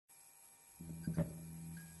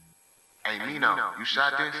Hey, Nino, you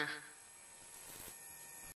shot this?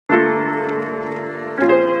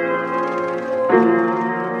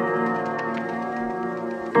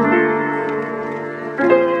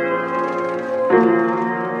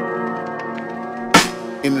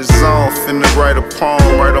 In the zone, finna write a poem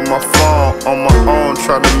right on my phone. On my own,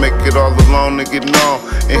 try to make it all alone and get known.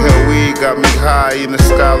 Inhale weed got me high in the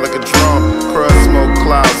sky like a drone. Crud smoke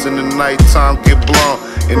clouds in the nighttime get blown.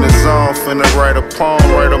 In the zone, finna write a poem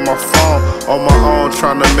right on my phone. On my own,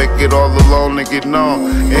 trying to make it all alone and get known.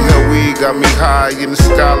 Inhale weed got me high in the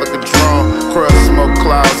sky like a drone. Crud smoke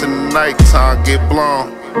clouds in the nighttime get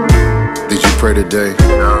blown. Did you pray today?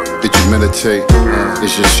 Did you meditate?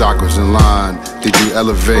 Is your chakras in line? Did you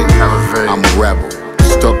elevate? I'm a rebel,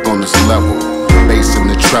 stuck on this level. Bass in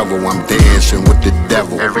the treble, I'm dancing with the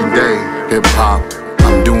devil. Every day, hip hop,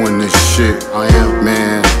 I'm doing this shit. I am,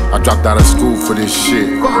 man, I dropped out of school for this shit.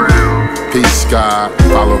 Peace sky,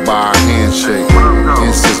 followed by a handshake.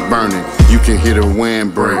 Incense burning, you can hear the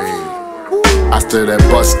wind break. I stood at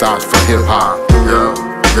bus stops for hip hop.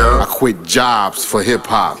 I quit jobs for hip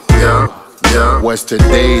hop. What's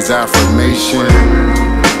today's affirmation?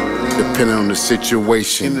 Depending on the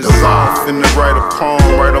situation. In the zone, finna write a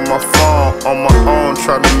poem right on my phone. On my own,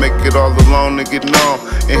 try to make it all alone and get known.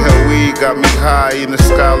 Inhale weed got me high in the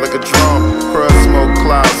sky like a drone. Crud smoke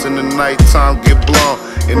clouds in the nighttime get blown.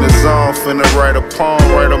 In the zone, finna write a poem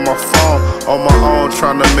right on my phone. On my own,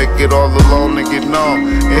 trying to make it all alone and get known.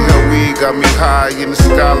 Inhale weed got me high in the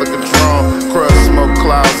sky like a drone. Crud smoke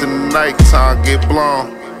clouds in the nighttime get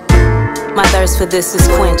blown. My thirst for this is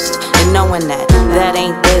quenched, and knowing that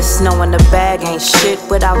ain't this. Knowing the bag ain't shit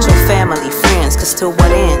without your family, friends. Cause to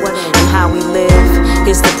what end and how we live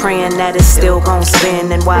is the praying that it's still gon'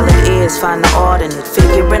 spin. And while it is, find the art in it.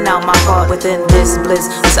 Figuring out my part within this bliss.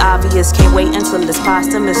 It's obvious, can't wait until it's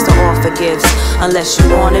posthumous to offer gifts. Unless you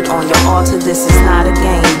want it on your altar, this is not a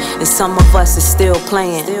game. And some of us is still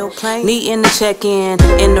playing. Needing to check in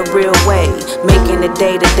the real way. Making it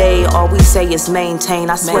day to day, all we say is maintain.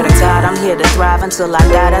 I swear to God, I'm here to thrive until I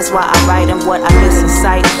die. That's why I write, and what I miss in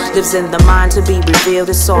sight lives in the mind to be revealed.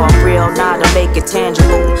 It's all real, now to make it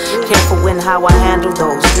tangible. Careful in how I handle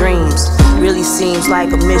those dreams. Really seems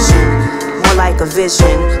like a mission, more like a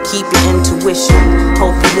vision. Keep your intuition,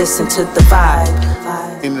 hope you listen to the vibe.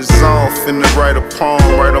 In the zone, finna write a poem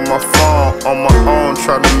right on my phone. On my own,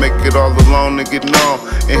 try to make it all alone and get known.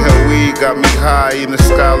 Inhale weed got me high in the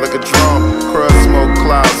sky like a drone. Crud smoke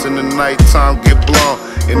clouds in the nighttime get blown.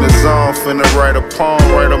 In the zone, finna write a poem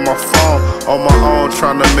right on my phone. On my own,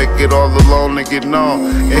 trying to make it all alone and get known.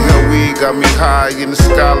 Inhale weed got me high in the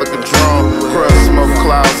sky like a drone. Crud smoke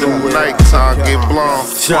clouds in the nighttime get blown.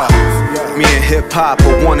 Me and hip hop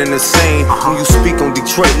are one and the same. When you speak on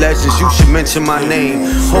Detroit legends, you should mention my name.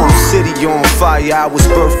 Whole city on fire, I was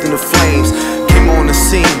birthed in the flames. Came on the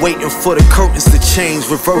scene, waiting for the curtains to change.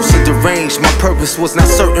 Reverse and deranged, my purpose was not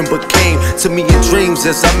certain, but came to me in dreams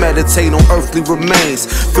as I meditate on earthly remains.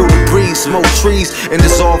 Feel the breeze, smoke trees, and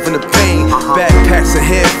dissolve in the pain. Backpacks and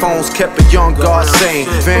headphones kept a young guard sane.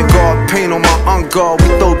 Vanguard paint on my unguard, we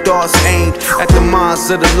throw darts aimed at the minds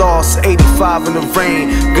of the lost. 85 in the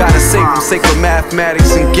rain, gotta save them, sacred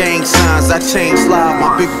mathematics and gang signs. I changed lives,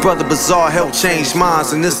 my big brother Bizarre helped change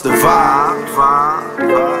minds, and it's the vibe.